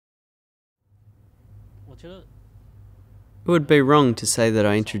It would be wrong to say that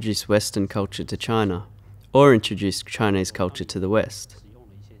I introduced Western culture to China, or introduced Chinese culture to the West.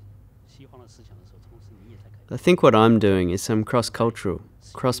 I think what I'm doing is some cross-cultural,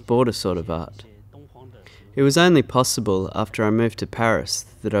 cross-border sort of art. It was only possible after I moved to Paris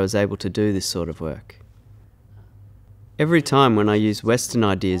that I was able to do this sort of work. Every time when I use Western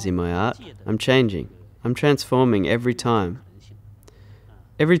ideas in my art, I'm changing. I'm transforming every time.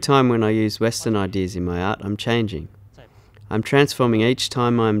 Every time when I use Western ideas in my art, I'm changing. I'm transforming each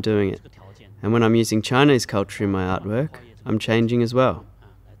time I'm doing it. And when I'm using Chinese culture in my artwork, I'm changing as well.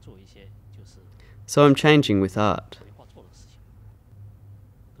 So I'm changing with art.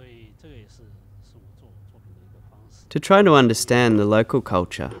 To try to understand the local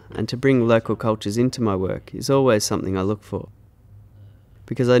culture and to bring local cultures into my work is always something I look for,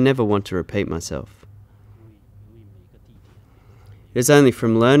 because I never want to repeat myself. It is only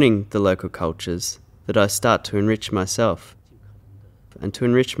from learning the local cultures that I start to enrich myself and to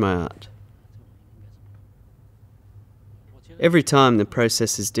enrich my art. Every time the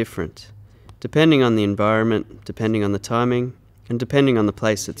process is different, depending on the environment, depending on the timing, and depending on the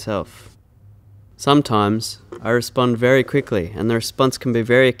place itself. Sometimes I respond very quickly and the response can be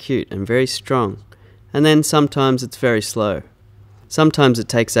very acute and very strong, and then sometimes it's very slow. Sometimes it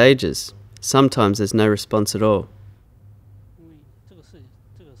takes ages, sometimes there's no response at all.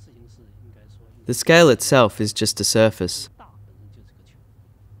 The scale itself is just a surface,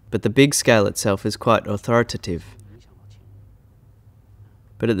 but the big scale itself is quite authoritative.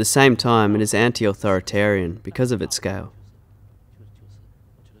 But at the same time it is anti-authoritarian because of its scale.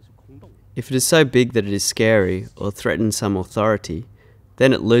 If it is so big that it is scary or threatens some authority,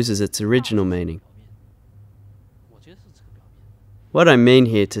 then it loses its original meaning. What I mean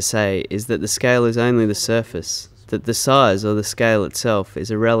here to say is that the scale is only the surface, that the size or the scale itself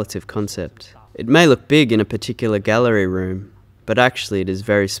is a relative concept. It may look big in a particular gallery room, but actually it is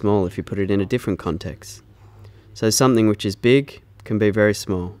very small if you put it in a different context. So something which is big can be very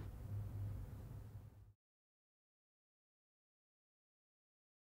small.